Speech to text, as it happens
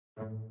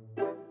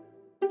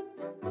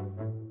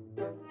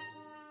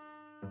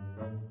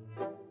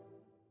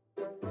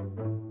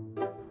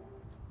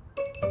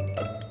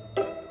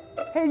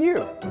Hey,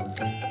 you.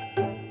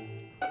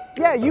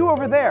 Yeah, you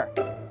over there.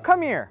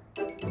 Come here.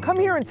 Come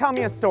here and tell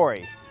me a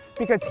story.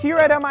 Because here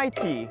at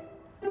MIT,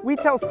 we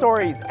tell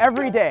stories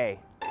every day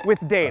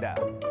with data.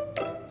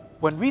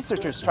 When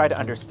researchers try to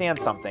understand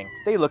something,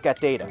 they look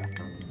at data.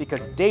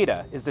 Because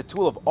data is the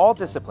tool of all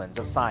disciplines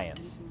of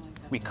science.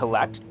 We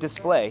collect,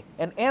 display,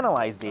 and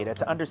analyze data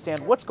to understand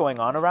what's going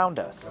on around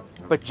us.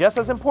 But just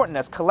as important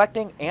as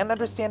collecting and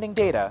understanding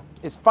data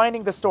is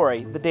finding the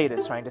story the data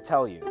is trying to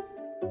tell you.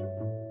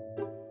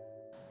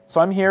 So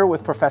I'm here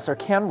with Professor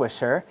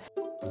Canwisher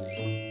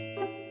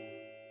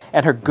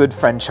and her good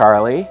friend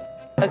Charlie.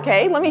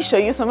 Okay, let me show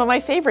you some of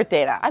my favorite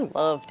data. I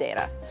love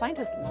data.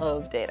 Scientists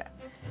love data.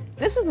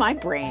 This is my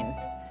brain.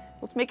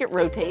 Let's make it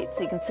rotate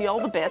so you can see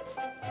all the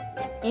bits.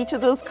 Each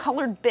of those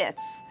colored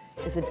bits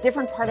is a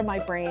different part of my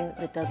brain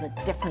that does a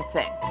different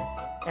thing.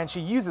 And she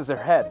uses her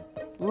head,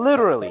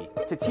 literally,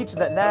 to teach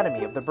the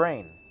anatomy of the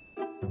brain.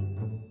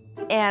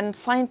 And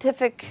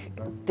scientific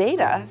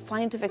data,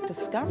 scientific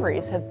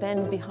discoveries have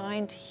been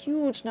behind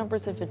huge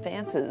numbers of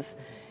advances,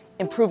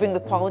 improving the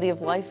quality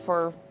of life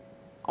for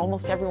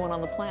almost everyone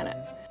on the planet.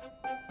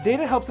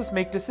 Data helps us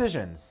make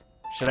decisions.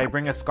 Should I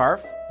bring a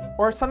scarf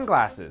or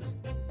sunglasses?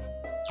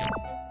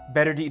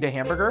 Better to eat a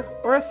hamburger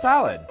or a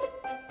salad?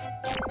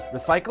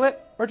 Recycle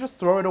it or just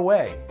throw it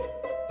away?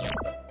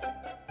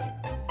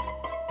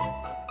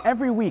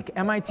 Every week,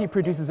 MIT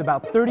produces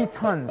about 30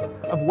 tons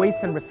of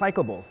waste and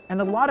recyclables, and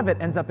a lot of it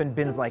ends up in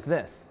bins like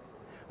this.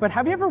 But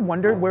have you ever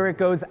wondered where it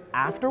goes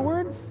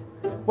afterwards?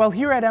 Well,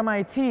 here at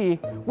MIT,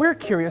 we're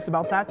curious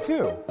about that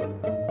too.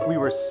 We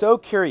were so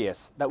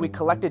curious that we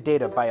collected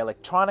data by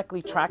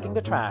electronically tracking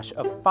the trash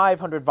of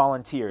 500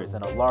 volunteers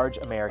in a large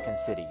American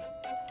city.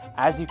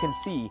 As you can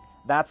see,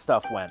 that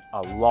stuff went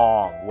a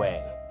long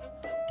way.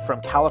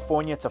 From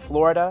California to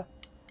Florida,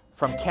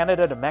 from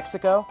Canada to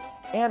Mexico,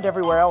 and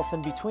everywhere else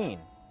in between.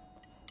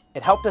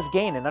 It helped us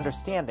gain an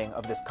understanding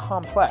of this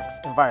complex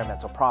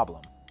environmental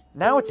problem.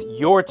 Now it's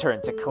your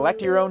turn to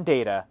collect your own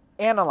data,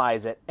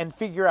 analyze it, and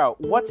figure out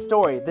what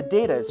story the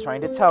data is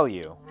trying to tell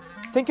you.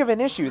 Think of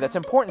an issue that's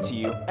important to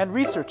you and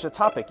research the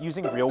topic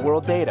using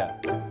real-world data.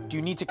 Do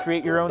you need to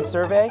create your own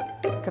survey?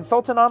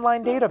 Consult an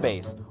online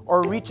database,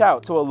 or reach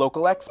out to a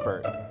local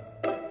expert.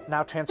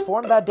 Now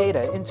transform that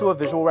data into a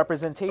visual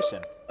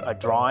representation, a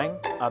drawing,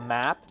 a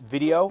map,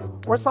 video,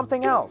 or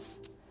something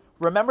else.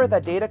 Remember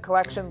that data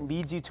collection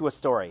leads you to a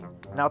story.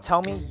 Now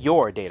tell me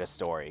your data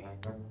story.